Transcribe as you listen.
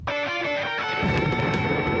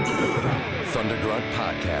Grunt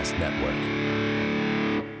Podcast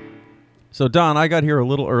Network. So, Don, I got here a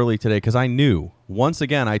little early today because I knew, once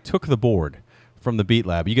again, I took the board from the Beat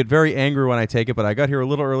Lab. You get very angry when I take it, but I got here a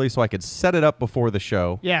little early so I could set it up before the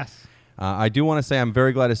show. Yes. I do want to say I'm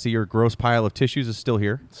very glad to see your gross pile of tissues is still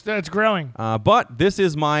here. It's growing. But this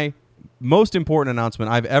is my most important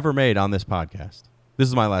announcement I've ever made on this podcast. This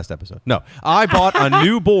is my last episode. No, I bought a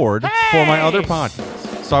new board for my other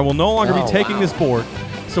podcast. So I will no longer be taking this board.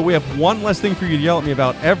 So we have one less thing for you to yell at me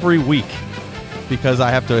about every week because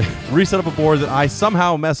I have to reset up a board that I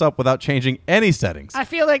somehow mess up without changing any settings. I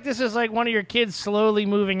feel like this is like one of your kids slowly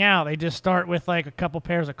moving out. They just start with like a couple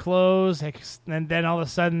pairs of clothes, and then all of a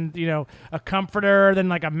sudden, you know, a comforter, then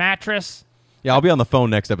like a mattress. Yeah, I'll be on the phone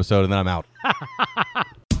next episode, and then I'm out.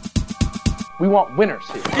 We want winners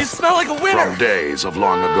here. You smell like a winner! From days of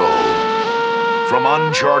long ago. From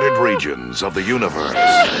uncharted regions of the universe.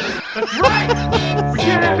 That's right! We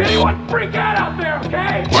can't have anyone freak out there,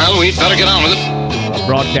 okay? Well, we'd better get on with it.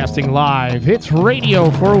 Broadcasting live, it's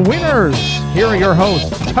Radio for Winners. Here are your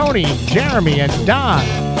hosts, Tony, Jeremy, and Don.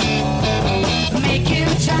 Making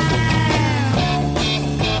time,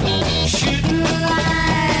 shooting the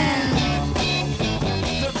line,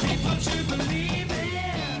 the people to believe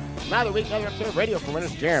in. Another week, another episode of Radio for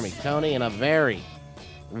Winners. Jeremy, Tony, and a very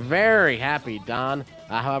happy Don.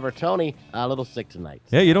 However, Tony, a little sick tonight.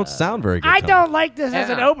 Yeah, you don't sound very good, I Tom. don't like this as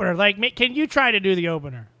an opener. Like, can you try to do the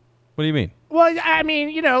opener? What do you mean? Well, I mean,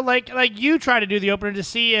 you know, like you try to do the opener to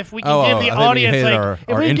see if we can give the I think audience you hate like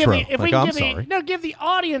our intro. give the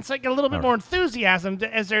audience like a little bit more enthusiasm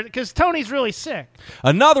as there because Tony's really sick.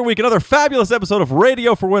 Another week, another fabulous episode of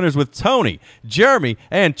Radio for Winners with Tony, Jeremy,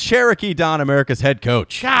 and Cherokee Don, America's head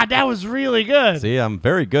coach. God, that was really good. See, I'm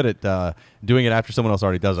very good at doing it after someone else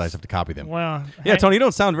already does it. I just have to copy them. Well, yeah, Tony, you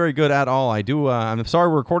don't sound very good at all. I do. I'm sorry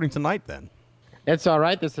we're recording tonight then. It's all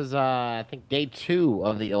right. This is, I think, day 2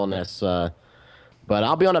 of the illness. But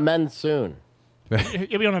I'll be on a mend soon.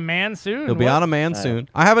 You'll be on a man soon? He'll be on a man soon.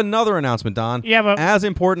 I have another announcement, Don. You have as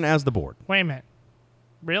important as the board. Wait a minute.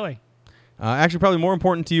 Really? Actually, probably more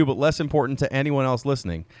important to you, but less important to anyone else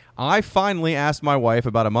listening. I finally asked my wife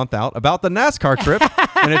about a month out about the NASCAR trip,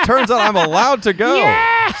 and it turns out I'm allowed to go.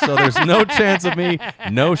 Yeah! So there's no chance of me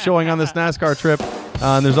no showing on this NASCAR trip.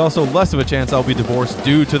 And there's also less of a chance I'll be divorced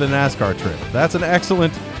due to the NASCAR trip. That's an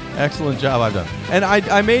excellent job I've done. And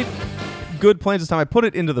I made good plans this time. I put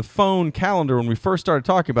it into the phone calendar when we first started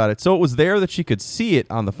talking about it, so it was there that she could see it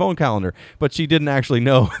on the phone calendar, but she didn't actually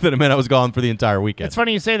know that it meant I was gone for the entire weekend. It's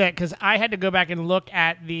funny you say that because I had to go back and look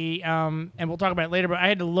at the, and we'll talk about it later, but I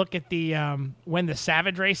had to look at the when the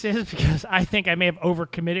Savage race is because I think I may have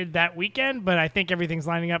overcommitted that weekend, but I think everything's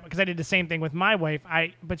lining up because I did the same thing with my wife.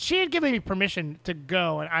 But she had given me permission to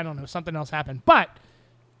go, and I don't know, something else happened. But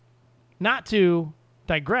not to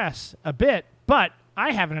digress a bit, but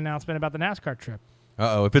I have an announcement about the NASCAR trip.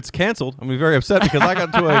 Uh-oh. If it's canceled, I'm going to be very upset because I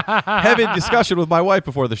got into a heavy discussion with my wife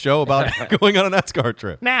before the show about going on a NASCAR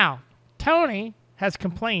trip. Now, Tony has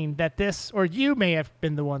complained that this, or you may have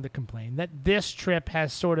been the one to complain, that this trip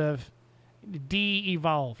has sort of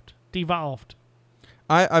devolved.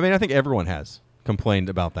 I mean, I think everyone has complained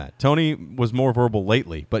about that. Tony was more verbal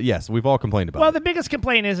lately, but yes, we've all complained about it. Well, the biggest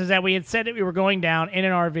complaint is that we had said that we were going down in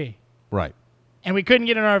an RV. Right. And we couldn't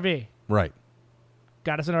get an RV. Right.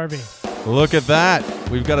 Got us an RV. Look at that.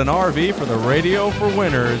 We've got an RV for the Radio for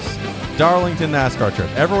Winners Darlington NASCAR trip.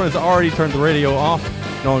 Everyone has already turned the radio off,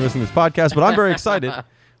 no longer listening to this podcast, but I'm very excited.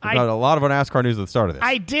 We've got a lot of our NASCAR news at the start of this.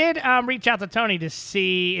 I did reach out to Tony to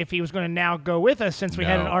see if he was going to now go with us since we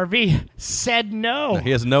had an RV. Said no. He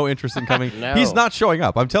has no interest in coming. No. He's not showing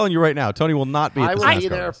up. I'm telling you right now, Tony will not be at this NASCAR I will be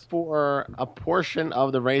there race. for a portion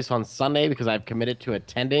of the race on Sunday because I've committed to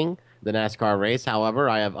attending the NASCAR race. However,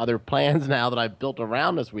 I have other plans now that I've built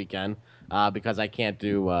around this weekend because I can't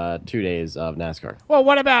do 2 days of NASCAR. Well,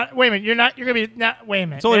 what about, wait a minute, you're going to be, wait a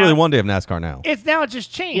minute. It's only really 1 day of NASCAR now. It's now it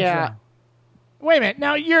just changed. Yeah. Right? Wait a minute.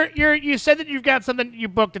 Now you said that you've got something, you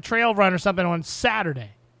booked a trail run or something on Saturday.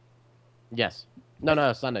 Yes.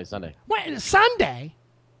 No, Sunday. Wait, Sunday?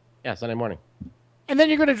 Yeah, Sunday morning. And then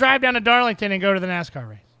you're going to drive down to Darlington and go to the NASCAR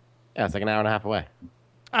race. Yeah, it's like an hour and a half away.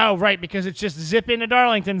 Oh, right, because it's just zip into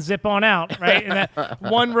Darlington, zip on out, right? In that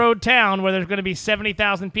one road town where there's going to be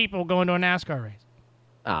 70,000 people going to a NASCAR race.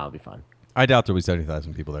 Oh, it'll be fun. I doubt there'll be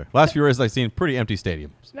 70,000 people there. Last few races I've seen pretty empty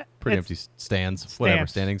stadiums. Pretty empty stands, whatever,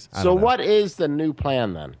 standings. I So don't know. what is the new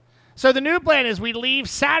plan then? So the new plan is we leave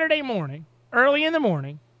Saturday morning, early in the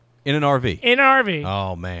morning. In an RV. In an RV.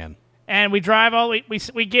 Oh, man. And we drive all the way,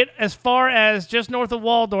 we get as far as just north of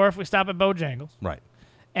Waldorf. We stop at Bojangles. Right.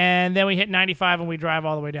 And then we hit 95 and we drive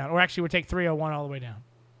all the way down. Or actually, we take 301 all the way down.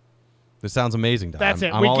 This sounds amazing, Don. That's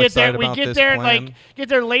it. I'm We all get there. excited We about get this there plan. get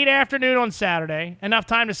there late afternoon on Saturday. Enough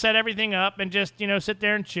time to set everything up and just sit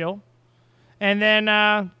there and chill, and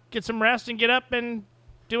then get some rest and get up and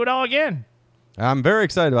do it all again. I'm very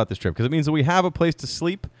excited about this trip because it means that we have a place to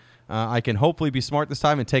sleep. I can hopefully be smart this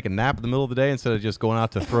time and take a nap in the middle of the day instead of just going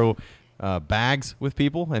out to throw bags with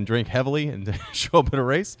people and drink heavily and show up at a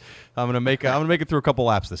race. I'm gonna make it through a couple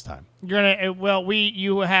laps this time.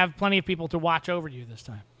 You have plenty of people to watch over you this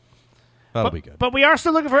time. That'll be good. But we are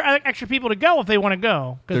still looking for extra people to go if they want to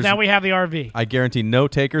go, because now we have the RV. I guarantee no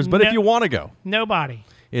takers, but if you want to go, Nobody.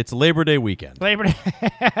 it's Labor Day weekend. Labor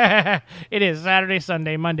Day. It is Saturday,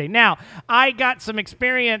 Sunday, Monday. Now, I got some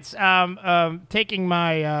experience taking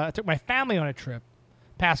took my family on a trip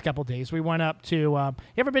past couple days. We went up to, you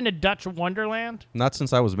ever been to Dutch Wonderland? Not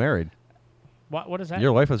since I was married. What is that?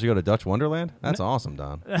 Your wife lets you go to Dutch Wonderland? That's awesome,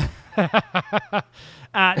 Don.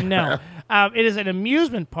 No. It is an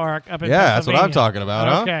amusement park up in Yeah, that's what I'm Pennsylvania. talking about,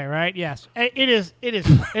 huh? Okay, right? Yes. It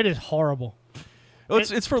is horrible. Well,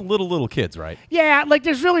 it's for little kids, right? Yeah, like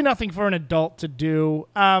there's really nothing for an adult to do.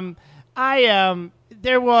 It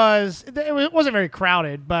wasn't very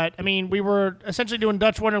crowded, but I mean, we were essentially doing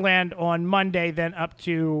Dutch Wonderland on Monday, then up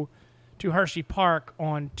to Hershey Park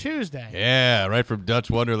on Tuesday. Yeah, right from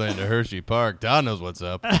Dutch Wonderland to Hershey Park. Don knows what's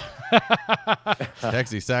up.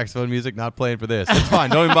 Sexy saxophone music not playing for this. It's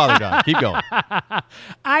fine. Don't even bother, Don. Keep going.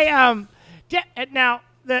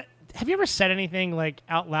 Have you ever said anything like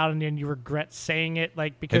out loud and then you regret saying it?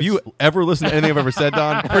 Like because Have you ever listened to anything I've ever said,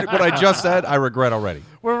 Don? What I just said, I regret already.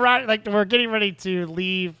 we're getting ready to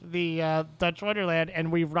leave the Dutch Wonderland, and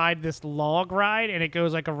we ride this log ride, and it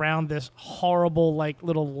goes like around this horrible like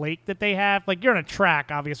little lake that they have. Like you're on a track,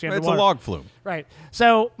 obviously. It's a log flume. Right.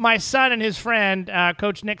 So my son and his friend,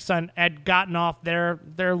 Coach Nick's son, had gotten off their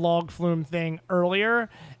log flume thing earlier,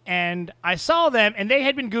 and I saw them, and they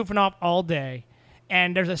had been goofing off all day.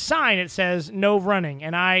 And there's a sign that says no running.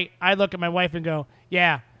 And I look at my wife and go,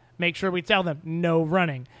 yeah, make sure we tell them no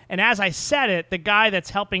running. And as I said it, the guy that's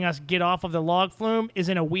helping us get off of the log flume is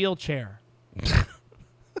in a wheelchair.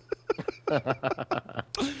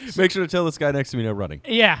 Make sure to tell this guy next to me no running.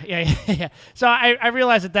 Yeah. So I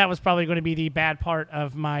realized that was probably going to be the bad part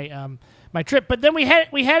of my my trip. But then we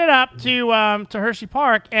headed up to Hershey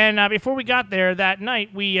Park, and before we got there that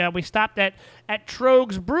night, we stopped at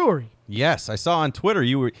Troegs Brewery. Yes, I saw on Twitter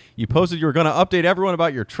you posted you were going to update everyone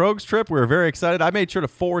about your Troegs trip. We were very excited. I made sure to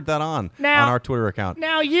forward that on our Twitter account.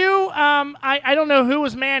 Now you, I don't know who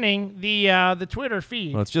was manning the Twitter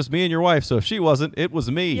feed. Well, it's just me and your wife, so if she wasn't, it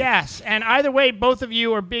was me. Yes, and either way, both of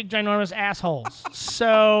you are big, ginormous assholes.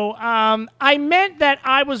 So I meant that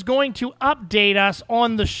I was going to update us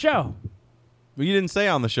on the show. Well, you didn't say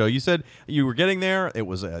on the show. You said you were getting there. It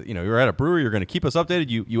was, you were at a brewery. You're going to keep us updated.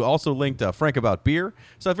 You also linked Frank about beer.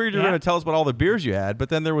 So I figured you were going to tell us about all the beers you had, but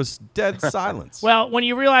then there was dead silence. Well, when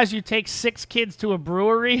you realize you take 6 kids to a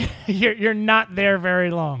brewery, you're not there very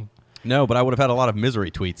long. No, but I would have had a lot of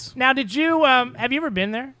misery tweets. Now, did you have you ever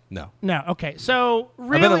been there? No. No. Okay. So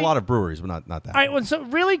really, I've been in a lot of breweries, but not that. All right. Well, so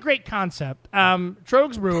really great concept.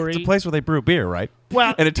 Troegs Brewery. It's a place where they brew beer, right?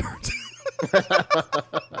 Well, and it turns.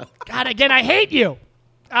 God, again, I hate you.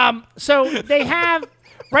 So they have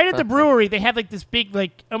right at the brewery. They have like this big,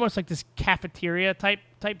 like almost like this cafeteria type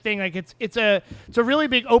thing. Like it's a really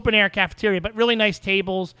big open air cafeteria, but really nice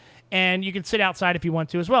tables, and you can sit outside if you want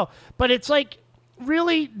to as well. But it's like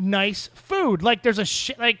really nice food. Like there's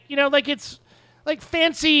like it's like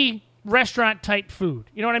fancy restaurant type food.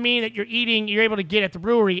 You know what I mean? That you're eating, you're able to get at the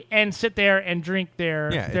brewery and sit there and drink their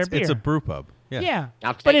beer. It's a brew pub. Yeah.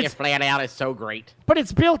 I'll take it flat out. It's so great. But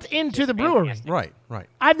it's built into the brewery. Right.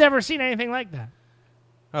 I've never seen anything like that.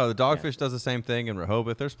 Oh, the Dogfish does the same thing in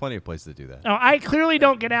Rehoboth. There's plenty of places to do that. No, I clearly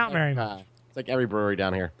don't get out very much. It's like every brewery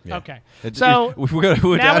down here. Yeah. Okay. So we went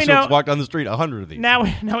to Asheville, walk down the street, 100 of these. Now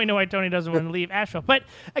we know why Tony doesn't want to leave Asheville. But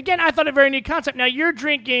again, I thought a very neat concept. Now you're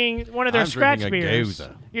drinking one of their scratch beers.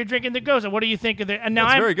 Goza. You're drinking the Goza. What do you think of the? And now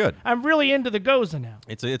It's very good. I'm really into the Goza now.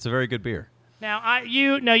 It's a very good beer. Now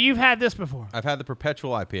you've had this before. I've had the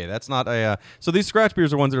Perpetual IPA. That's not a. So these scratch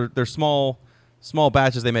beers are ones that they're small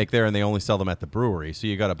batches they make there, and they only sell them at the brewery. So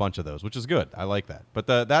you got a bunch of those, which is good. I like that. But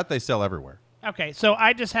that they sell everywhere. Okay, so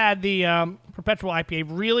I just had the Perpetual IPA,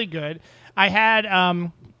 really good. I had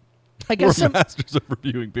I guess We're masters of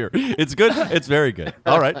reviewing beer. It's good. It's very good.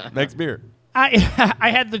 All right, next beer.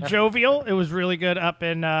 I had the Jovial. It was really good up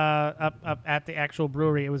at the actual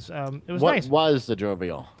brewery. It was nice. What was the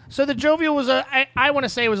Jovial? So the Jovial was I want to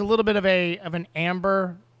say it was a little bit of an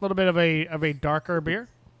amber, a little bit of a darker beer.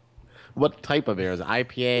 What type of beer is it?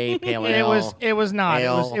 IPA, pale ale? It was not.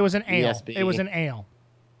 Ale, it was an ale. ESB? It was an ale.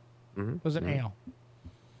 Mm-hmm. It was an ale.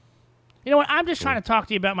 You know what? I'm just trying to talk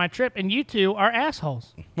to you about my trip, and you two are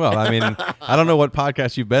assholes. Well, I mean, I don't know what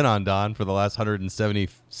podcast you've been on, Don, for the last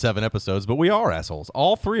 177 episodes, but we are assholes.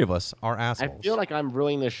 All three of us are assholes. I feel like I'm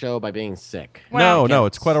ruining the show by being sick. Well, no,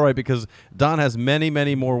 it's quite all right because Don has many,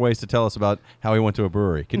 many more ways to tell us about how he went to a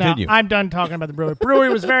brewery. Continue. No, I'm done talking about the brewery. Brewery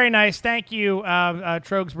was very nice. Thank you,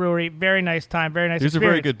 Troegs Brewery. Very nice time. Very nice These are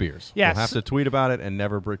experience. very good beers. Yes. We'll have to tweet about it and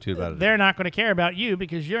never tweet about it. They're not going to care about you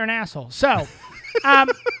because you're an asshole. So,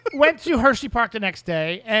 went to Hershey Park the next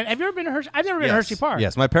day. And have you ever been to Hershey? I've never been to Hershey Park.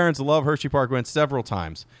 Yes, my parents love Hershey Park. We went several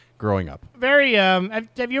times growing up. Very.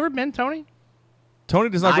 Have you ever been, Tony? Tony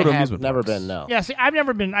does not go to amusement never parks. been, no. Yeah, see, I've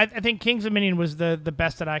never been. I think Kings Dominion was the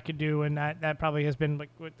best that I could do, and that probably has been like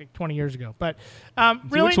 20 years ago. But You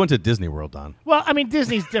really, just went to Disney World, Don. well, I mean,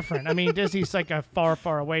 Disney's different. I mean, Disney's like a far,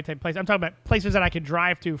 far away type place. I'm talking about places that I could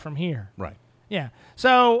drive to from here. Right. Yeah.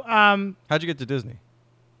 So How'd you get to Disney?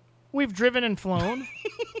 we've driven and flown,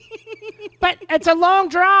 but it's a long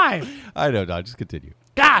drive. I know, Don. Just continue.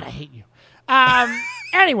 God, I hate you.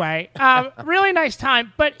 Anyway, really nice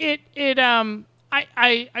time, but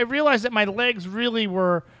I realized that my legs really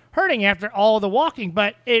were hurting after all the walking,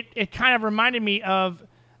 but it kind of reminded me of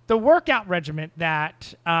the workout regimen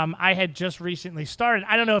that I had just recently started.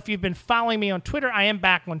 I don't know if you've been following me on Twitter. I am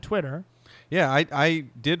back on Twitter. Yeah, I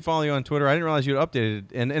did follow you on Twitter. I didn't realize you had updated.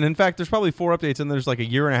 And in fact, there's probably 4 updates, and there's like a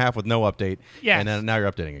year and a half with no update. Yes. And then now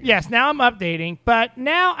you're updating again. Yes, now I'm updating, but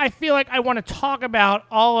now I feel like I want to talk about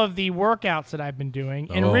all of the workouts that I've been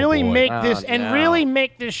doing and Oh, really boy. make Oh, this no. really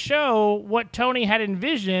make this show what Tony had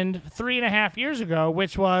envisioned 3.5 years ago,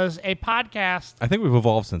 which was a podcast I think we've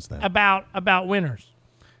evolved since then. about winners.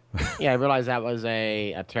 Yeah, I realized that was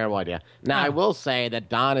a terrible idea. Now, I will say that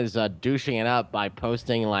Don is douching it up by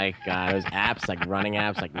posting like those apps, like running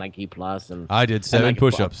apps, like Nike Plus, and I did 7 like,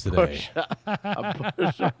 push-ups today. a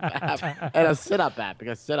push-up app and a sit-up app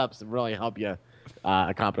because sit-ups really help you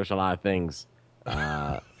accomplish a lot of things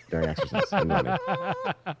during exercise. and running.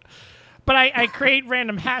 But I create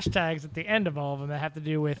random hashtags at the end of all of them that have to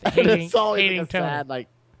do with hating, It's always hating like a Tony. sad, like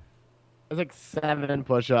it's like 7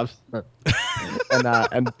 push-ups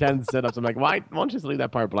and 10 sit-ups. I'm like, why don't you just leave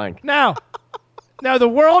that part blank? No, the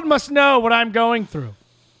world must know what I'm going through.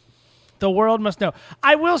 The world must know.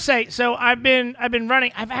 I will say, so I've been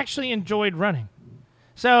running. I've actually enjoyed running.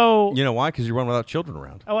 So You know why? Because you run without children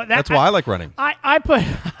around. Oh, That's why I like running. I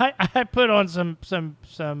put on some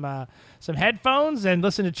headphones and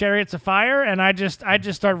listen to Chariots of Fire, and I just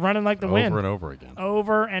start running like the wind Over and over again.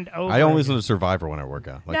 over and over. I only again. listen to Survivor when I work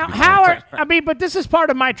out. Like Now, to be how honest. are but this is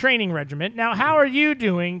part of my training regimen. Now, how are you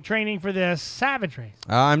doing training for this Savage Race?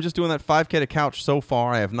 I'm just doing that 5K to couch so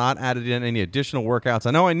far. I have not added in any additional workouts.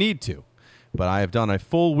 I know I need to, but I have done a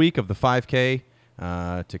full week of the 5K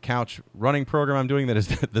to couch running program I'm doing that is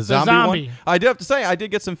the zombie one. I do have to say, I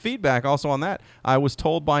did get some feedback also on that. I was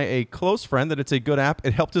told by a close friend that it's a good app.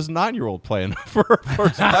 It helped his 9-year-old playing for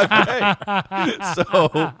 5K.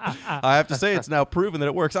 So I have to say it's now proven that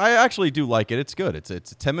it works. I actually do like it. It's good.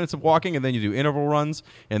 It's 10 minutes of walking, and then you do interval runs,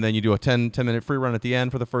 and then you do a 10-minute free run at the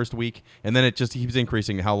end for the first week, and then it just keeps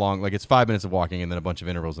increasing how long. Like it's 5 minutes of walking and then a bunch of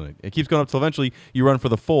intervals, and it keeps going up till eventually you run for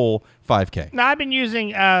the full 5K. Now, I've been using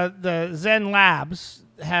the Zen Labs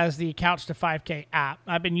has the Couch to 5K app.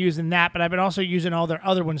 I've been using that, but I've been also using all their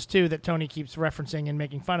other ones too that Tony keeps referencing and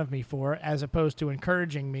making fun of me for, as opposed to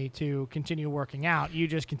encouraging me to continue working out. You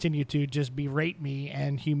just continue to just berate me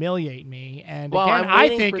and humiliate me, and Well, again, I'm I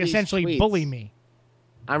waiting think for these essentially tweets. bully me.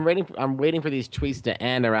 I'm waiting for these tweets to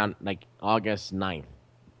end around like August 9th.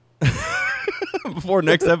 Before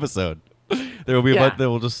next episode. There will be a Yeah. bunch that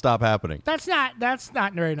will just stop happening. That's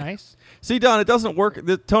not very nice. See, Don, it doesn't work.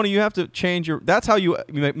 Tony, you have to change your... That's how you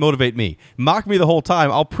motivate me. Mock me the whole time.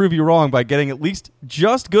 I'll prove you wrong by getting at least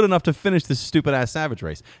just good enough to finish this stupid-ass Savage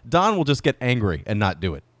Race. Don will just get angry and not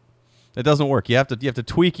do it. It doesn't work. You have to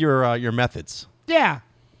tweak your methods. Yeah,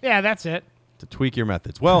 that's it. To tweak your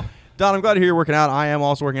methods. Well, Don, I'm glad to hear you're working out. I am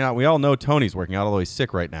also working out. We all know Tony's working out, although he's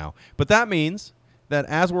sick right now. But that means that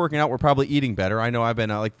as we're working out, we're probably eating better. I know I've been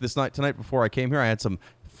like tonight before I came here, I had some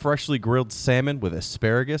freshly grilled salmon with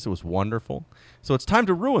asparagus. It was wonderful. So it's time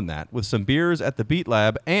to ruin that with some beers at the Beat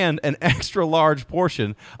Lab and an extra large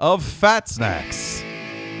portion of Fat Snax.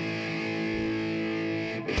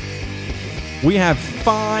 We have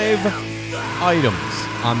 5 items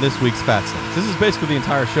on this week's Fat Snax. This is basically the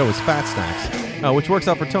entire show is Fat Snax, which works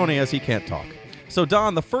out for Tony as he can't talk. So,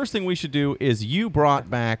 Don, the first thing we should do is you brought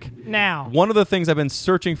back one of the things I've been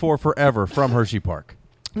searching for forever from Hershey Park.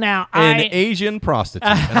 Now, An Asian prostitute.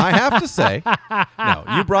 And I have to say, no,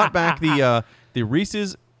 you brought back the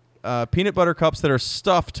Reese's peanut butter cups that are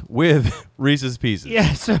stuffed with Reese's Pieces.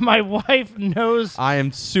 Yeah, so my wife knows. I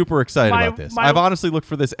am super excited about this. I've honestly looked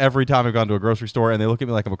for this every time I've gone to a grocery store, and they look at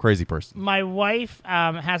me like I'm a crazy person. My wife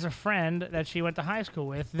has a friend that she went to high school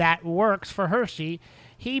with that works for Hershey.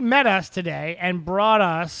 He met us today and brought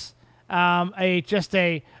us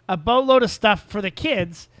a boatload of stuff for the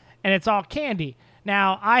kids, and it's all candy.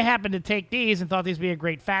 Now, I happened to take these and thought these would be a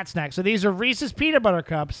great fat snack. So these are Reese's peanut butter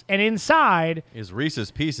cups, and inside is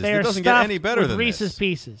Reese's Pieces. It doesn't get any better than Reese's this.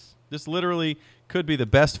 Pieces. This literally could be the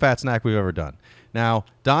best fat snack we've ever done. Now,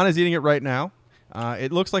 Don is eating it right now.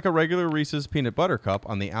 It looks like a regular Reese's peanut butter cup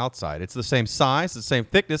on the outside. It's the same size, the same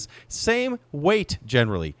thickness, same weight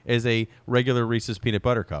generally as a regular Reese's peanut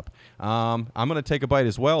butter cup. I'm going to take a bite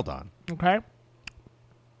as well, Don. Okay.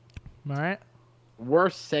 All right.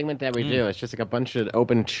 Worst segment that we do. It's just like a bunch of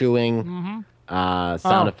open chewing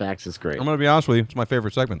sound effects. It's great. I'm going to be honest with you. It's my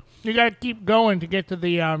favorite segment. You got to keep going to get to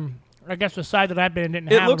the, I guess the side that I've been in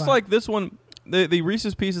didn't It have. looks like this one, the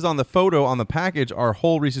Reese's Pieces on the photo on the package are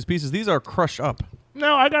whole Reese's Pieces. These are crushed up.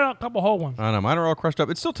 No, I got a couple whole ones. I don't know. Mine are all crushed up.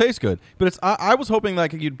 It still tastes good, but it's. I was hoping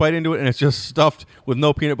like you'd bite into it and it's just stuffed with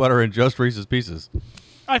no peanut butter and just Reese's Pieces.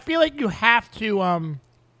 I feel like you have to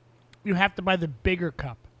buy the bigger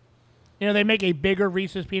cup. You know, they make a bigger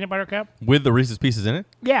Reese's peanut butter cup. With the Reese's Pieces in it?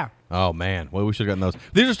 Yeah. Oh, man. Well, we should have gotten those.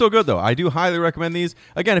 These are still good, though. I do highly recommend these.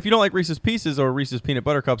 Again, if you don't like Reese's Pieces or Reese's Peanut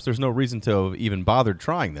Butter Cups, there's no reason to have even bothered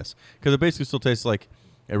trying this because it basically still tastes like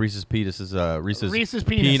a Reese's Pieces, Reese's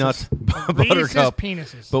Peanut Butter Reese's Cup,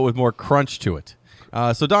 penises. but with more crunch to it.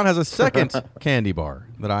 So Don has a second candy bar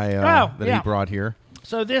that he brought here.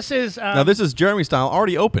 So this is... Now, this is Jeremy style,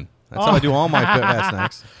 already open. That's how I do all my fat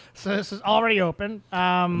snacks. So this is already open.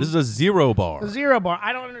 This is a zero bar. A zero bar.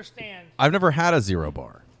 I don't understand. I've never had a zero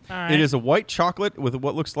bar. All right. It is a white chocolate with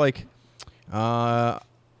what looks like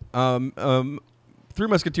Three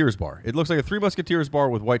Musketeers bar. It looks like a Three Musketeers bar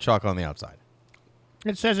with white chocolate on the outside.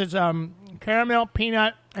 It says it's caramel,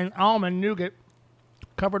 peanut, and almond nougat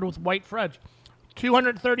covered with white fudge.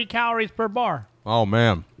 230 calories per bar. Oh,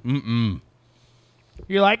 man. Mm-mm.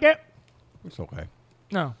 You like it? It's okay.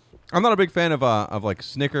 No. I'm not a big fan of like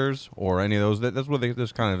Snickers or any of those. That's what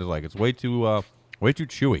this kind of is like. It's way too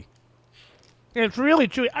chewy. It's really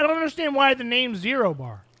chewy. I don't understand why the name's Zero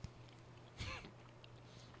Bar.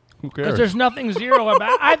 Who Because cares? there's nothing zero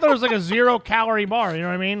about it. I thought it was like a 0-calorie bar. You know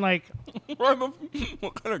what I mean? Like,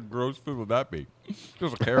 What kind of gross food would that be?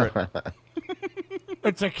 Just a carrot.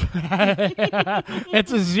 it's a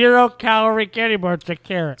it's a 0-calorie candy bar. It's a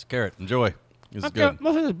carrot. It's a carrot. Enjoy. This is Not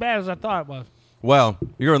good. as bad as I thought it was. Well,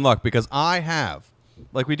 you're in luck because I have,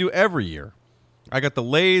 like we do every year, I got the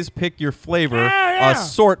Lay's Pick Your Flavor Yeah.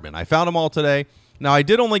 assortment. I found them all today. Now, I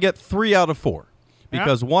did only get 3 out of 4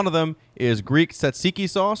 because one of them is Greek tzatziki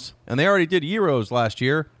sauce, and they already did gyros last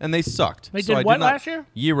year, and they sucked. They So did I what not- last year?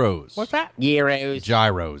 Gyros. What's that? Gyros.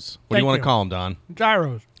 Gyros. What do Thank you want you. to call them, Don?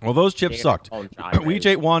 Gyros. Well, those chips Yeah, sucked. call 'em gyros. We each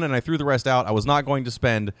ate one, and I threw the rest out. I was not going to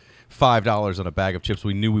spend $5 on a bag of chips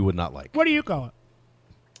we knew we would not like. What do you call it?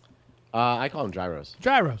 I call them gyros.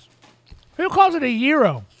 Gyros. Who calls it a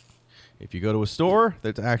gyro? If you go to a store,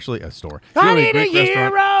 that's actually a store. If I you go to need a Greek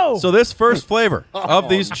restaurant- gyro! So this first flavor of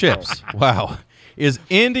these chips, wow, is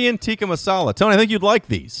Indian tikka masala. Tony, I think you'd like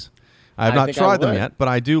these. I have I not think tried I them would. yet, but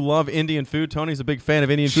I do love Indian food. Tony's a big fan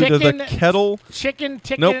of Indian food. There's a kettle. Chicken,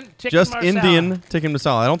 Nope, just masala. Indian tikka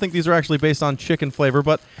masala. I don't think these are actually based on chicken flavor,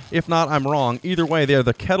 but if not, I'm wrong. Either way, they're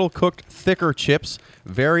the kettle-cooked, thicker chips.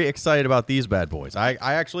 Very excited about these bad boys. I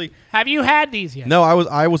actually... Have you had these yet? No,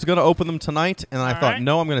 I was going to open them tonight, and I All thought, right.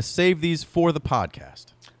 no, I'm going to save these for the podcast.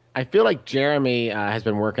 I feel like Jeremy has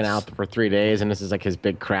been working out for 3 days, and this is like his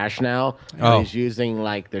big crash now. Oh. He's using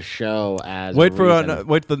like the show as Wait a for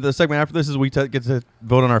reason. the segment after this is we get to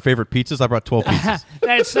vote on our favorite pizzas. I brought 12 pizzas.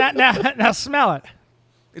 It's not, now smell it.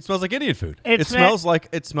 It smells like Indian food. It It sma- smells like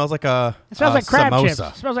a It smells like crab samosa. chips.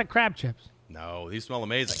 It smells like crab chips. No, these smell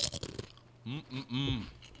amazing.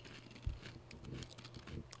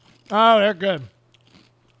 Oh, they're good.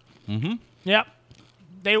 Mm-hmm. Yep.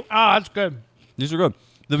 That's good. These are good.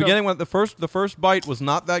 The beginning one, the first bite was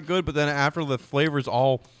not that good, but then after the flavors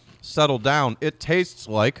all settled down, it tastes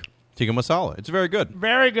like tikka masala. It's very good.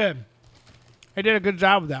 Very good. I did a good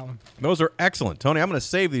job with that one. Those are excellent. Tony, I'm going to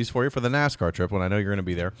save these for you for the NASCAR trip when I know you're going to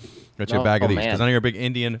be there. Got you a Oh, bag of these man. because I know you're a big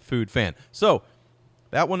Indian food fan. So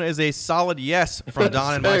that one is a solid yes from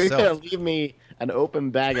Don and So you're myself. gonna leave me an open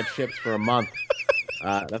bag of chips for a month.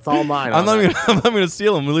 That's all mine. I'm not going to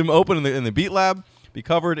steal them. We'll leave them open in the Beat Lab, be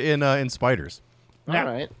covered in spiders. All Yeah.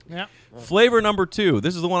 right. Yeah. Flavor number 2.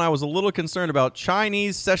 This is the one I was a little concerned about.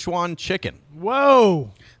 Chinese Szechuan chicken.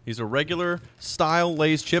 Whoa. These are regular style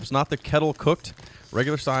Lay's chips, not the kettle cooked.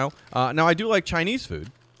 regular style. Now, I do like Chinese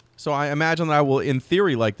food, so I imagine that I will, in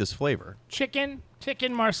theory, like this flavor. Chicken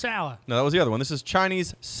marsala. No, that was the other one. This is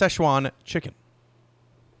Chinese Szechuan chicken.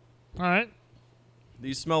 All right.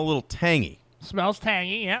 These smell a little tangy. Smells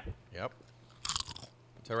tangy, yeah. Yep.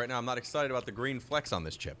 So right now, I'm not excited about the green flecks on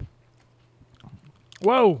this chip.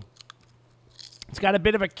 Whoa. It's got a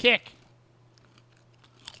bit of a kick.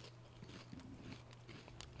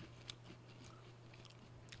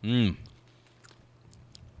 Mmm.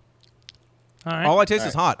 All right. All I taste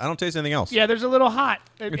is hot. I don't taste anything else. Yeah, there's a little hot.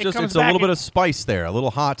 It's comes a back little bit in- of spice there, a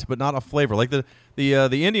little hot, but not a flavor. Like the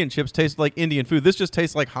Indian chips taste like Indian food. This just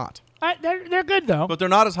tastes like hot, they're good though. but they're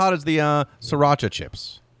not as hot as the sriracha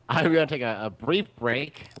chips. I'm going to take a brief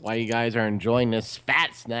break while you guys are enjoying this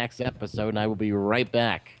Fat Snacks episode, and I will be right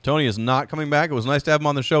back. Tony is not coming back. It was nice to have him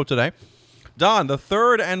on the show today. Don, the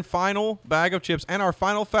third and final bag of chips and our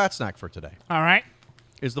final fat snack for today All right.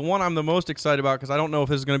 is the one I'm the most excited about because I don't know if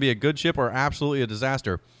this is going to be a good chip or absolutely a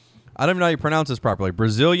disaster. I don't even know how you pronounce this properly.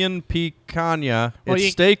 Brazilian picanha. Well,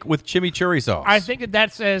 It's steak with chimichurri sauce. I think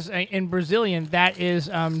that says in Brazilian that is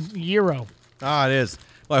gyro. Ah, it is.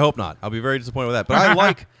 Well, I hope not. I'll be very disappointed with that. But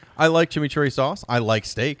I like chimichurri sauce. I like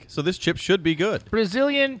steak. So this chip should be good.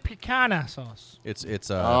 Brazilian picanha sauce. It's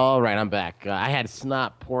All right, I'm back. I had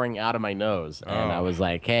snot pouring out of my nose, and I was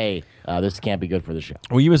like, hey, this can't be good for the show.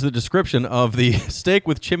 we use the description of the steak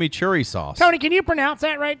with chimichurri sauce. Tony, can you pronounce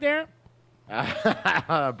that right there?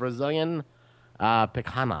 Brazilian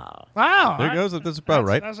picanha. Wow. There it goes. That's about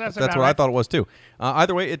right. That's That's about what I right. thought it was too.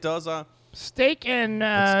 Either way, it does Steak and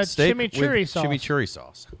it's steak chimichurri with sauce. chimichurri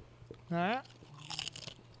sauce. All right.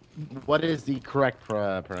 What is the correct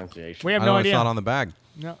pronunciation? We have I no know idea. it's not on the bag.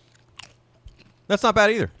 No. That's not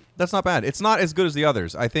bad either. That's not bad. It's not as good as the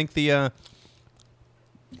others. I think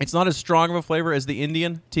it's not as strong of a flavor as the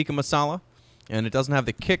Indian tikka masala, and it doesn't have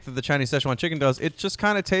the kick that the Chinese Szechuan chicken does. It just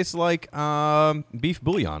kind of tastes like beef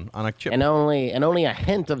bouillon on a chip. And only a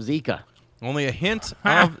hint of Zika. Only a hint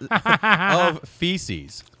of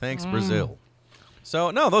feces. Thanks, Brazil. So,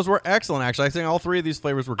 no, those were excellent, actually. I think all three of these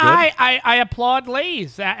flavors were good. I applaud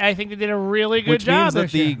Lay's. I think they did a really good Which job means that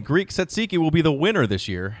this the year. Greek tzatziki will be the winner this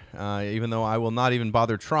year, even though I will not even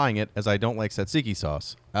bother trying it, as I don't like tzatziki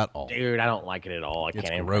sauce at all. Dude, I don't like it at all. I It's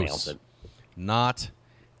can't even gross. pronounce it. Not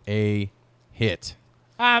a hit.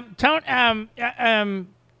 Tone,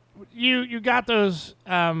 you got those.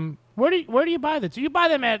 Where do you buy this? Do you buy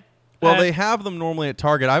them at? Well, they have them normally at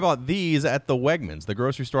Target. I bought these at the Wegmans, the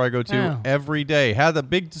grocery store I go to Oh. every day. Had a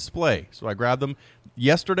big display, so I grabbed them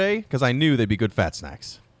yesterday because I knew they'd be good fat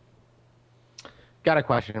snacks. Got a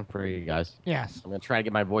question for you guys. Yes. I'm gonna try to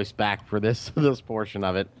get my voice back for this portion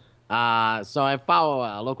of it. So I follow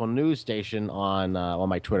a local news station on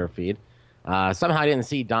my Twitter feed. Somehow I didn't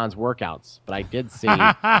see Don's workouts, but I did see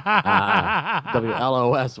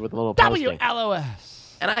WLOS with a little posting.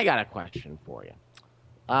 WLOS. And I got a question for you.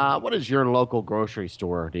 What is your local grocery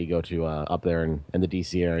store do you go to up there in the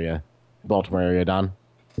D.C. area, Baltimore area, Don?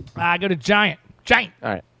 I go to Giant. Giant. All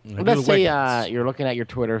right. do Let's the say Wegmans. you're looking at your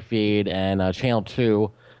Twitter feed and Channel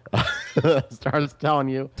 2 starts telling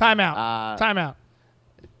you. Time out. Time out.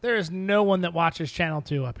 There is no one that watches Channel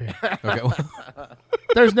 2 up here. Okay, well,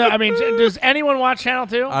 There's no. I mean, does anyone watch Channel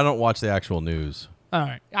 2? I don't watch the actual news. All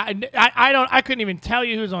right. I don't. I couldn't even tell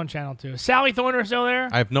you who's on Channel 2. Is Sally Thorner still there?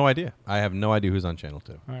 I have no idea. I have no idea who's on Channel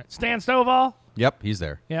 2. All right. Stan Stovall. Yep, he's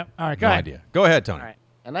there. Yep. All right. Go No ahead. idea. Go ahead, Tony. All right.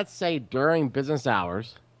 And let's say during business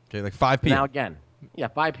hours. Okay, like 5 p.m. Now again,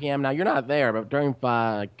 5 p.m. Now you're not there, but during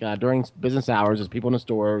business hours, there's people in the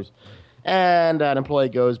stores, and an employee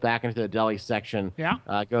goes back into the deli section. Yeah.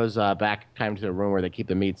 Goes back kind of to the room where they keep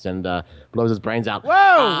the meats and blows his brains out. Whoa!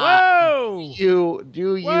 Whoa! Do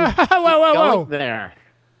you Whoa! keep Whoa! going there?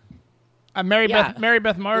 Mary Yeah.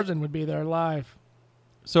 Beth Marsden would be there live.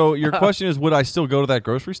 So your question is, would I still go to that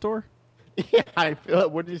grocery store? Yeah, I feel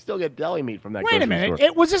it. Would you still get deli meat from that? Wait a grocery minute.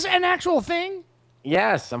 store? Was this an actual thing?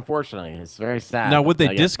 Yes, unfortunately, it's very sad. Now, would they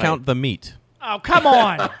Yes, discount the meat? Oh, come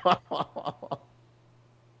on.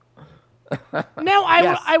 No,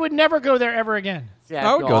 Yes. I would never go there ever again. Yeah,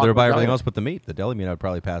 I would go there, buy everything going. else but the meat. The deli meat I would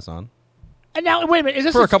probably pass on. And now, wait a minute. Is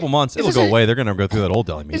this For a couple months, is it'll this go a- away. They're going to go through that old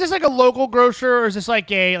deli meat. Is this like a local grocer, or is this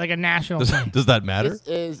like a national Does, thing? does that matter? This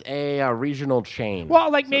is a regional chain.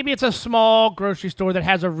 Well, like maybe it's a small grocery store that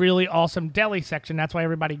has a really awesome deli section. That's why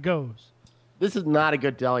everybody goes. This is not a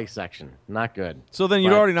good deli section. Not good. So then you'd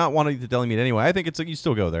But- already not want to eat the deli meat anyway. I think it's you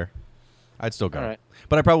still go there. I'd still go. All right.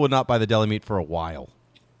 But I probably would not buy the deli meat for a while.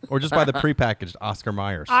 Or just buy the prepackaged Oscar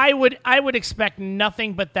Myers. I would expect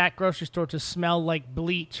nothing but that grocery store to smell like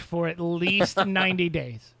bleach for at least 90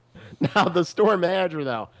 days. Now the store manager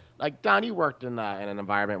though, like Don, you worked in an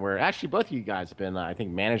environment where actually both of you guys have been, I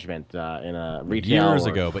think, management in a retail Years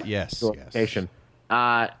or ago, but yes. location.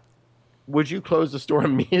 Would you close the store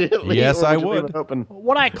immediately? Yes, or I you leave would. it open?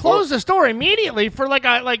 Would I close the store immediately for like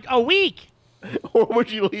a week? Or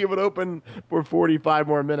would you leave it open for 45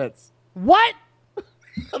 more minutes? What?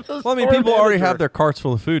 Well, I mean, people already have their carts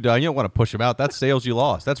full of food, Don. You don't want to push them out. That's sales you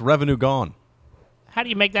lost. That's revenue gone. How do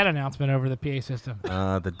you make that announcement over the PA system?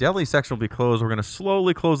 The deli section will be closed. We're going to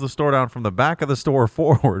slowly close the store down from the back of the store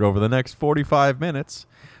forward over the next 45 minutes.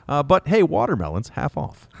 But, hey, watermelons, half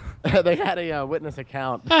off. They had a witness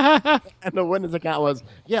account, and the witness account was,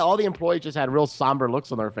 all the employees just had real somber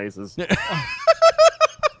looks on their faces. Good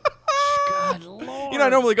Lord. You know, I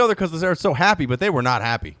normally go there because they're so happy, but they were not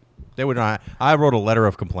happy. They were not. I wrote a letter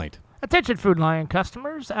of complaint. Attention, Food Lion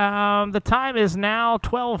customers. The time is now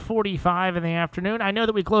 12:45 in the afternoon. I know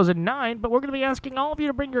that we close at 9, but we're going to be asking all of you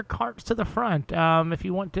to bring your carts to the front. If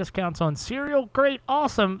you want discounts on cereal, great,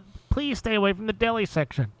 awesome. Please stay away from the deli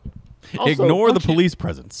section. Also, Ignore the police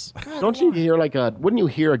presence. Don't you hear wouldn't you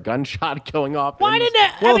hear a gunshot going off? Why didn't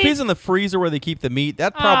it? Well, if he's in the freezer where they keep the meat,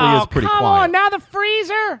 that probably is pretty come quiet. on, now the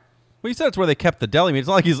freezer. Well, you said it's where they kept the deli meat. It's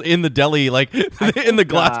not like he's in the deli, like in the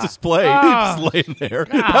glass display, Oh, just laying there.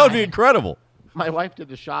 That would be incredible. My wife did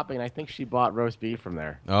the shopping, and I think she bought roast beef from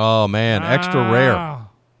there. Oh, man, extra rare. Oh,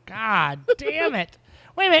 God damn it.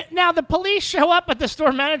 Wait a minute. Now the police show up, but the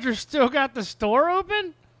store manager still got the store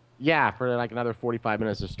open? Yeah, for like another 45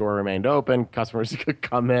 minutes, the store remained open. Customers could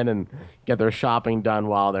come in and get their shopping done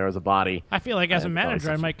while there was a body. I feel like as a And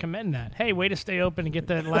manager, I might commend that. Hey, way to stay open and get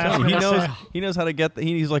that last He minute knows. sale. He knows how to get.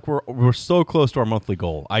 He's like, we're so close to our monthly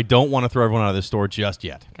goal. I don't want to throw everyone out of this store just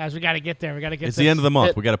yet. Guys, we got to get there. We got to get It's this. the end of the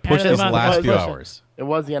month. We got to push End of the these month. last few Listen, hours. It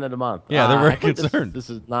was the end of the month. Yeah, they're very I think concerned.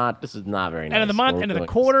 This is not very nice. End of the month, We're end of the doing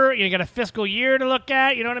quarter. You got a fiscal year to look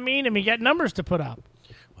at. You know what I mean? And we got numbers to put up.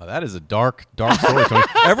 Well, that is a dark story, Tony.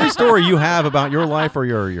 Every story you have about your life or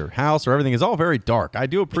your house or everything is all very dark. I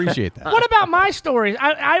do appreciate that. What about my stories?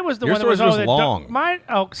 I was the Your one that was stories are just all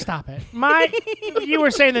long. Stop it. You were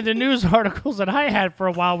saying that the news articles that I had for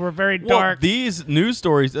a while were very Well, dark. these news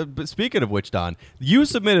stories, but speaking of which, Don, you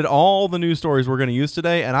submitted all the news stories we're going to use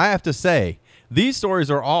today, and I have to say, these stories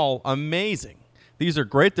are all amazing. These are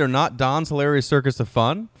great. They're not Don's hilarious circus of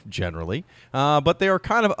fun, generally, but they are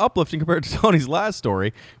kind of uplifting compared to Tony's last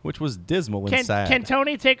story, which was dismal and sad. Can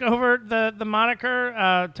Tony take over the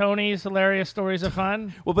moniker, Tony's Hilarious Stories of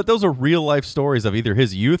Fun? Well, but those are real-life stories of either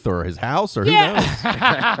his youth or his house or who knows.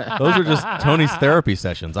 Those are just Tony's therapy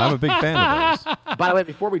sessions. I'm a big fan of those. By the way,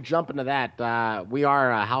 before we jump into that, we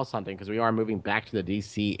are house hunting because we are moving back to the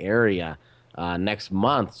D.C. area next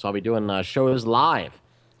month. So I'll be doing shows live.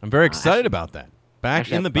 I'm very excited about that. Back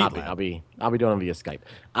Actually, in the beat I'll lab. be doing them via Skype.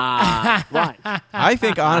 Right. I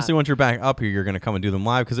think, honestly, once you're back up here, you're going to come and do them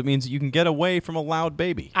live because it means you can get away from a loud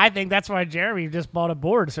baby. I think that's why Jeremy just bought a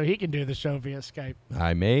board so he can do the show via Skype.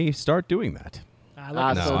 I may start doing that.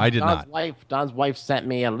 No, So I did Don's not. Don's wife sent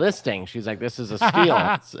me a listing. She's like, "This is a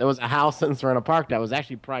steal." It was a house in Serena Park that was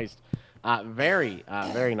actually priced very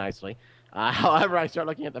nicely. However, I start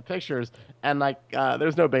looking at the pictures, and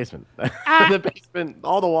there's no basement. The basement,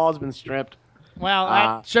 all the walls have been stripped. Well,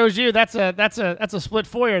 that shows you that's a split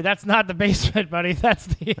foyer. That's not the basement, buddy. That's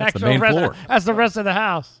the actual main rest. floor. That's the rest of the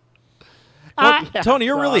house. Well, Yeah, Tony,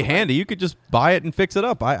 you're so really I'm like- handy. You could just buy it and fix it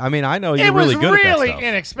up. I mean, I know you're It was really good at that really stuff.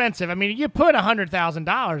 inexpensive. I mean, you put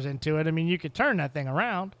 $100,000 into it. I mean, you could turn that thing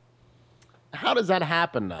around. How does that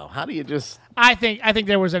happen, though? How do you just? I think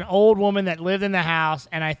there was an old woman that lived in the house,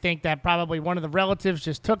 and I think that probably one of the relatives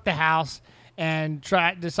just took the house and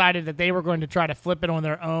decided that they were going to try to flip it on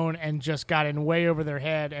their own, and just got in way over their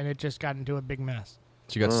head, and it just got into a big mess.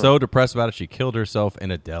 She got so depressed about it, she killed herself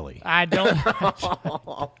in a deli. I don't.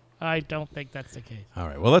 I don't think that's the case. All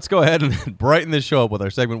right, well, let's go ahead and brighten this show up with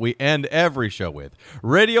our segment we end every show with.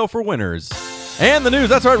 Radio for Winners and the News.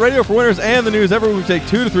 That's right, Radio for Winners and the News. Every week we take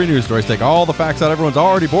 2 to 3 news stories, take all the facts out everyone's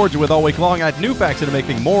already bored you with all week long, add new facts in to make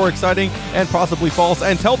things more exciting and possibly false,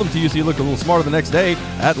 and tell them to you so you look a little smarter the next day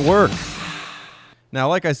at work. Now,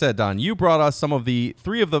 like I said, Don, you brought us some of the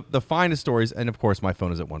 3 of the finest stories, and of course my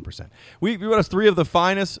phone is at 1%. We brought us 3 of the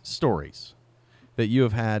finest stories that you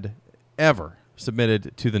have had ever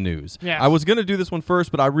submitted to the news. Yes. I was going to do this one first,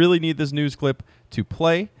 but I really need this news clip to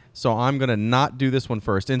play, so I'm going to not do this one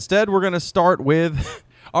first. Instead, we're going to start with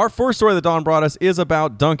Our first story that Dawn brought us is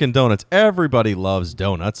about Dunkin' Donuts. Everybody loves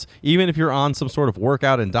donuts, even if you're on some sort of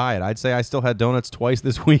workout and diet. I'd say I still had donuts twice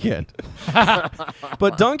this weekend.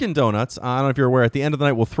 But Dunkin' Donuts, I don't know if you're aware, at the end of the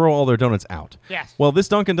night will throw all their donuts out. Yes. Well, this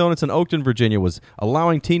Dunkin' Donuts in Oakton, Virginia was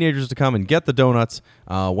allowing teenagers to come and get the donuts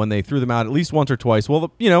when they threw them out at least once or twice.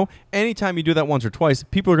 Well, anytime you do that once or twice,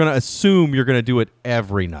 people are going to assume you're going to do it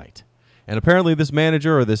every night. And apparently this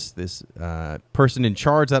manager or this person in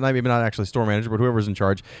charge that night, maybe not actually store manager, but whoever's in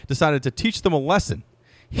charge, decided to teach them a lesson.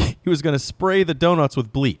 He was going to spray the donuts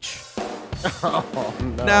with bleach. Oh,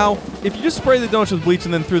 no. Now, if you just spray the donuts with bleach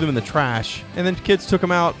and then threw them in the trash, and then kids took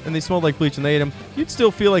them out and they smelled like bleach and they ate them, you'd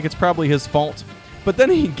still feel like it's probably his fault. But then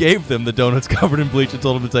he gave them the donuts covered in bleach and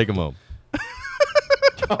told them to take them home.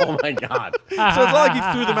 Oh, my God. So it's not like he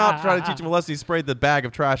threw them out to try to teach them a lesson. He sprayed the bag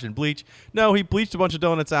of trash in bleach. No, he bleached a bunch of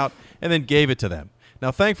donuts out and then gave it to them.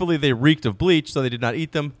 Now, thankfully, they reeked of bleach, so they did not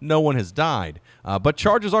eat them. No one has died, but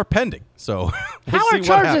charges are pending. So we'll How see are what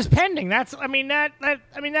charges happens. pending? That's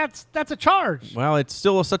a charge. Well, it's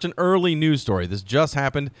still such an early news story. This just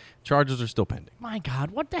happened. Charges are still pending. My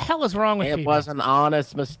God, what the hell is wrong with It people? was an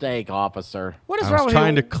honest mistake, officer. What is I wrong was with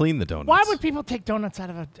trying to people? clean the donuts. Why would people take donuts out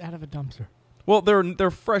of a dumpster? Well,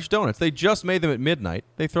 they're fresh donuts. They just made them at midnight.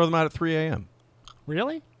 They throw them out at 3 a.m.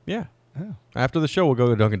 Really? Yeah. After the show, we'll go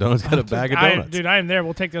to Dunkin' Donuts, get a bag of donuts. Dude, I am there.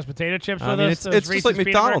 We'll take those potato chips. I With mean, us, it's those just like Reese's Peanut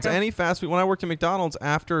McDonald's. Butter Cups. Any fast food. When I worked at McDonald's,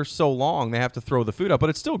 after so long, they have to throw the food out, but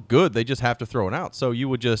it's still good. They just have to throw it out. So you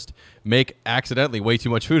would just make accidentally way too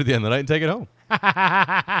much food at the end of the night and take it home.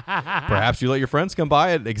 Perhaps you let your friends come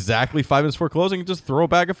by at exactly 5 minutes before closing and just throw a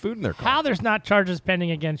bag of food in their car. How there's not charges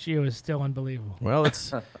pending against you is still unbelievable. Well,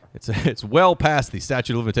 it's well past the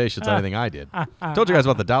statute of limitations on anything I did. I told you guys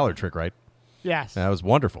about the dollar trick, right? Yes. That was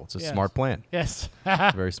wonderful. It's a Yes. smart plan. Yes.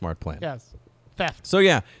 Very smart plan. Yes. Theft. So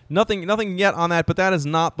yeah, nothing yet on that, but that is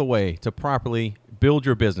not the way to properly build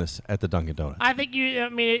your business at the Dunkin' Donuts. I think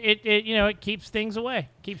it keeps things away,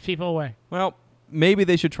 keeps people away. Well, maybe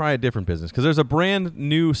they should try a different business because there's a brand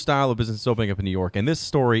new style of business opening up in New York, and this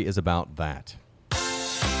story is about that.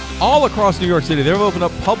 All across New York City, they've opened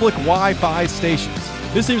up public Wi-Fi stations.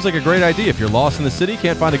 This seems like a great idea. If you're lost in the city,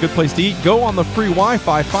 can't find a good place to eat, go on the free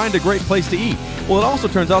Wi-Fi, find a great place to eat. Well, it also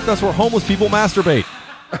turns out that's where homeless people masturbate.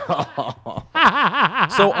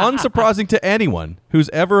 So unsurprising to anyone who's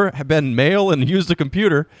ever been male and used a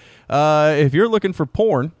computer, if you're looking for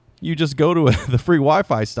porn, you just go to the free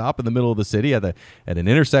Wi-Fi stop in the middle of the city at an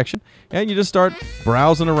intersection, and you just start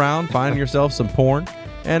browsing around, finding yourself some porn.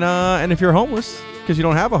 And if you're homeless, because you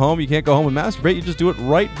don't have a home, you can't go home and masturbate, you just do it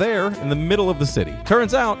right there in the middle of the city.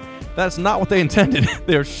 Turns out that's not what they intended.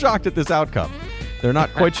 They're shocked at this outcome. They're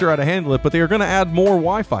not quite sure how to handle it, but they are going to add more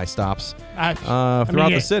Wi-Fi stops throughout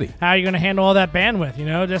the city. How are you going to handle all that bandwidth?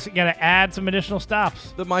 Just got to add some additional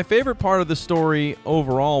stops. My favorite part of the story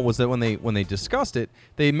overall was that when they discussed it,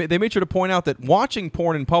 they made sure to point out that watching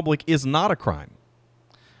porn in public is not a crime.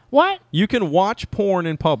 What? You can watch porn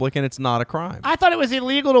in public, and it's not a crime. I thought it was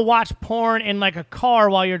illegal to watch porn in like a car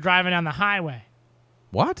while you're driving down the highway.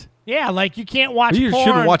 What? Yeah, like you can't watch You porn.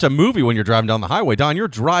 shouldn't watch a movie when you're driving down the highway, Don. You're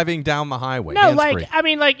driving down the highway. No, hands-free.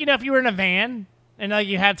 if you were in a van and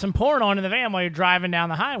you had some porn on in the van while you're driving down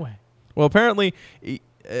the highway. Well, apparently,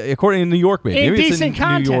 according to New York, maybe it's Indecent in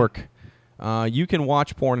content. New York. You can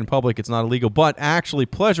watch porn in public. It's not illegal, but actually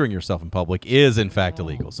pleasuring yourself in public is, in fact,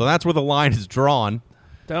 illegal. So that's where the line is drawn.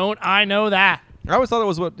 Don't I know that? I always thought it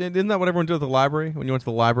was isn't that what everyone did at the library? When you went to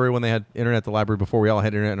the library, when they had internet at the library, before we all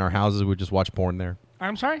had internet in our houses, we would just watch porn there.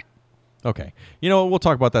 I'm sorry? Okay. We'll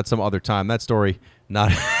talk about that some other time. That story,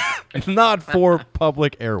 not for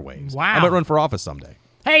public airwaves. Wow. I might run for office someday.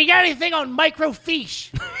 Hey, you got anything on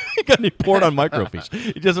microfiche? You got any porn on microfiche?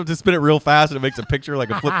 You just have to spin it real fast and it makes a picture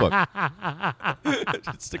like a flip book.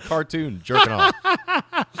 It's a cartoon jerking off.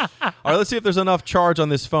 All right, let's see if there's enough charge on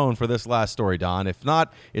this phone for this last story, Don. If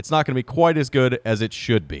not, it's not going to be quite as good as it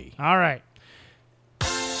should be. All right.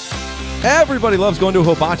 Everybody loves going to a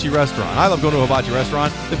hibachi restaurant. I love going to a hibachi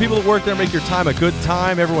restaurant. The people that work there make your time a good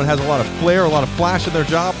time. Everyone has a lot of flair, a lot of flash in their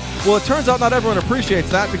job. Well, it turns out not everyone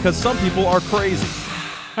appreciates that because some people are crazy.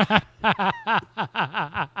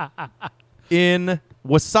 In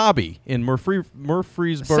Wasabi in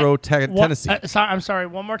Murfreesboro, Tennessee. I'm sorry,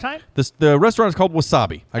 one more time? The restaurant is called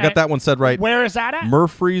Wasabi. I got that one said right. Where is that at?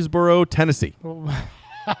 Murfreesboro, Tennessee.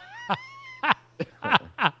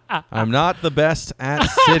 I'm not the best at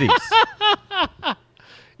cities.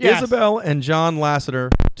 Yes. Isabel and John Lasseter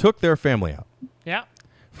took their family out Yeah.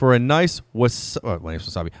 for a nice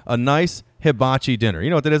wasabi, a nice hibachi dinner. You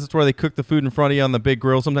know what that is? It's where they cook the food in front of you on the big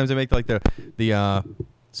grill. Sometimes they make like the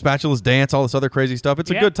spatulas dance, all this other crazy stuff. It's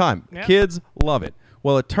a Yeah. good time. Yeah. Kids love it.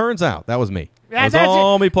 Well, it turns out that was me. Yeah, That was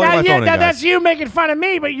all me plugging my phone in, guys. That's you making fun of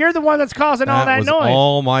me, but you're the one that's causing all that was noise.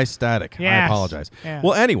 all my static. I Yes. apologize. Yeah.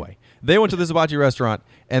 Well, anyway, they went to this hibachi restaurant,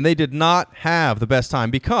 and they did not have the best time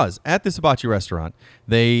because at this hibachi restaurant,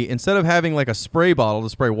 they, instead of having like a spray bottle to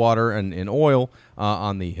spray water and oil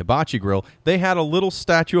on the hibachi grill, they had a little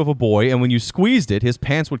statue of a boy, and when you squeezed it, his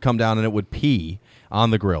pants would come down and it would pee on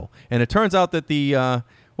the grill. And it turns out that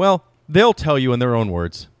they'll tell you in their own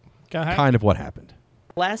words Go ahead. kind of what happened.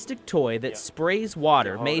 Plastic toy that sprays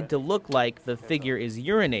water made to look like the figure is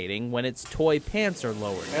urinating when its toy pants are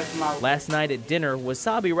lowered. Last night at dinner,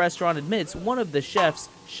 Wasabi Restaurant admits one of the chefs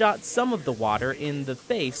shot some of the water in the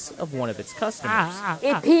face of one of its customers.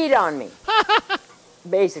 It peed on me,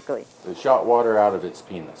 basically. It shot water out of its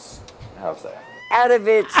penis. How's that? Out of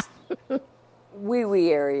its wee-wee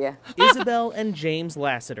area. Isabel and James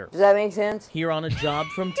Lassiter, Does that make sense? here on a job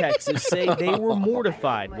from Texas, say they were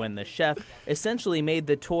mortified when the chef essentially made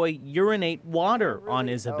the toy urinate water on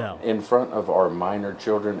Isabel. In front of our minor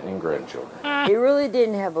children and grandchildren. He really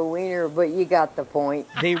didn't have a wiener, but you got the point.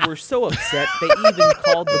 They were so upset they even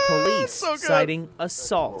called the police, citing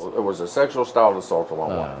assault. It was a sexual style assault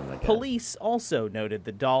along one. Police also noted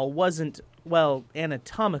the doll wasn't, well,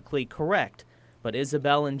 anatomically correct. But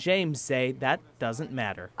Isabel and James say that doesn't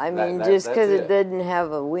matter. I mean, That- just that's because it it. didn't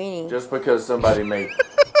have a weenie. Just because somebody may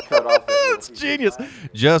cut off that It's genius.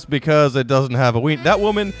 Just because it doesn't have a ween. That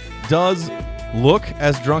woman does look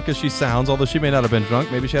as drunk as she sounds, although she may not have been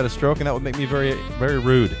drunk. Maybe she had a stroke, and that would make me very, very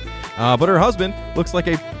rude. But her husband looks like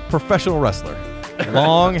a professional wrestler.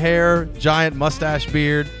 Long hair, giant mustache,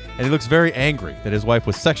 beard, and he looks very angry that his wife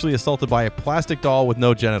was sexually assaulted by a plastic doll with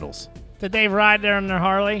no genitals. Did they ride there on their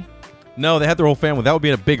Harley? No, they had their whole family. That would be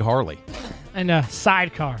in a big Harley. And a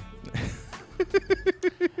sidecar.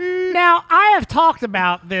 Now, I have talked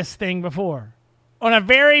about this thing before. On a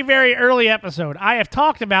very, very early episode, I have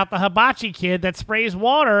talked about the hibachi kid that sprays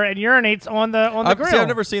water and urinates on the grill. See, I've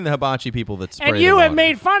never seen the hibachi people that spray and the you have water.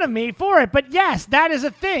 made fun of me for it. But yes, that is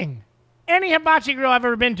a thing. Any hibachi grill I've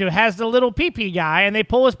ever been to has the little pee-pee guy, and they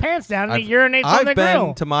pull his pants down, and he urinates on the I've been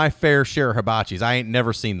grill. to my fair share of hibachis. I ain't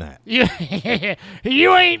never seen that. You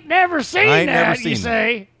ain't never seen I ain't that, never seen you that.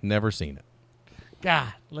 say? Never seen it.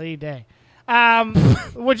 Golly day.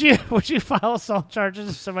 Would you file assault charges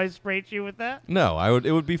if somebody sprayed you with that? No, I would.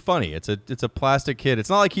 It would be funny. It's a plastic kid. It's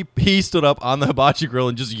not like he stood up on the hibachi grill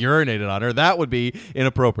and just urinated on her. That would be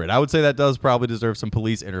inappropriate. I would say that does probably deserve some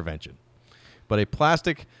police intervention. But a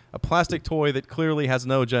plastic toy that clearly has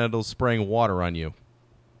no genitals spraying water on you,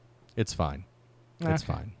 it's fine. It's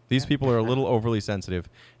Okay. fine. These people are a little overly sensitive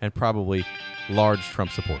and probably large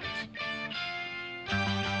Trump supporters.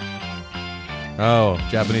 Oh,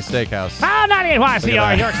 Japanese Steakhouse. Oh, 98 Look at YCR,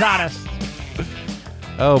 that. York's Hottest.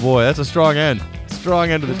 Oh, boy, that's a strong end. Strong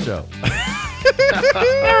end of the show.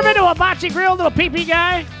 Ever been to a hibachi grill, little pee-pee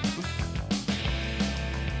guy?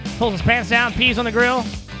 Pulls his pants down, pees on the grill.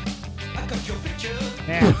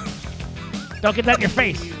 Yeah. Don't get that in your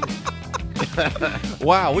face.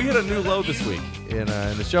 Wow, we hit a new low this week in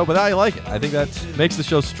the show, but I like it. I think that makes the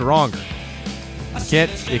show stronger.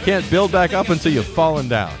 You can't build back up until you've fallen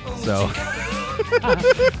down. So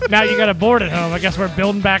Now you got a board at home. I guess we're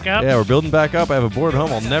building back up. yeah, we're building back up. I have a board at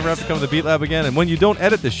home. I'll never have to come to the Beat Lab again. And when you don't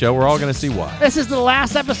edit the show, we're all going to see why. This is the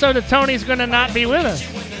last episode that Tony's going to not be with us.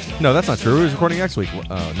 No, that's not true. He's recording next week.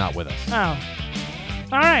 Not with us. Oh.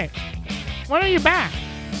 All right. When are you back?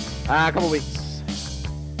 A couple weeks.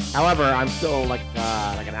 However, I'm still like an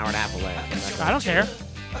hour and a half away. I don't care.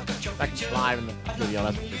 Back live in the studio.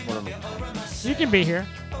 That's one of them. You can be here.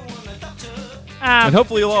 And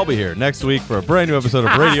hopefully you'll all be here next week for a brand new episode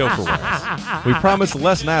of Radio for Winners. We promise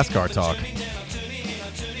less NASCAR talk,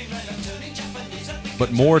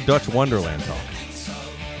 but more Dutch Wonderland talk.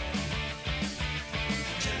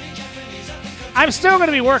 I'm still going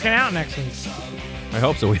to be working out next week. I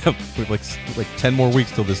hope so. We have like 10 more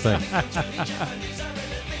weeks till this thing.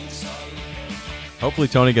 Hopefully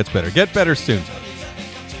Tony gets better. Get better soon, Tony.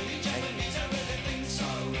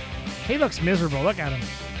 He looks miserable. Look at him.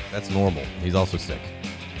 That's normal. He's also sick.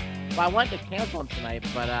 Well, I wanted to cancel him tonight,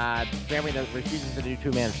 but Jeremy refuses to do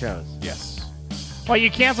two-man shows. Yes. Well,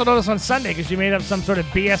 you canceled us on Sunday because you made up some sort of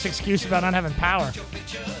BS excuse about not having power.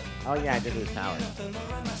 Oh, yeah, I did lose power.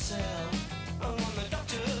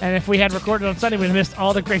 And if we had recorded on Sunday, we'd have missed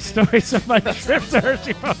all the great stories of my trip to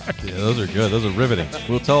Hershey Park. Yeah, those are good. Those are riveting.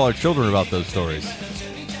 We'll tell our children about those stories.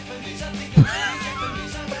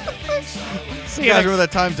 See You you guys next- remember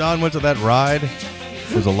that time Don went to that ride?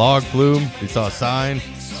 There was a log flume. He saw a sign.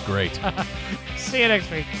 It's great. See you next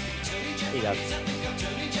week. He does.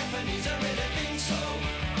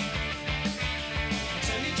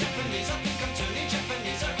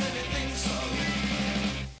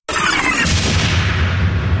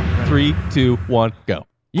 3, 2, 1, go.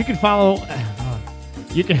 You can follow.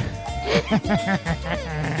 You can. All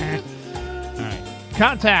right.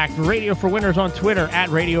 Contact Radio for Winners on Twitter at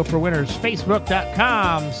Radio for Winners,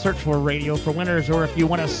 Facebook.com. Search for Radio for Winners, or if you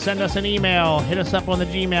want to send us an email, hit us up on the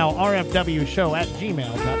Gmail,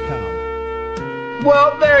 rfwshow@gmail.com.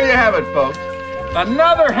 Well, there you have it, folks.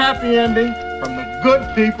 Another happy ending from the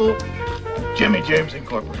good people of Jimmy James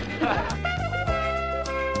Incorporated.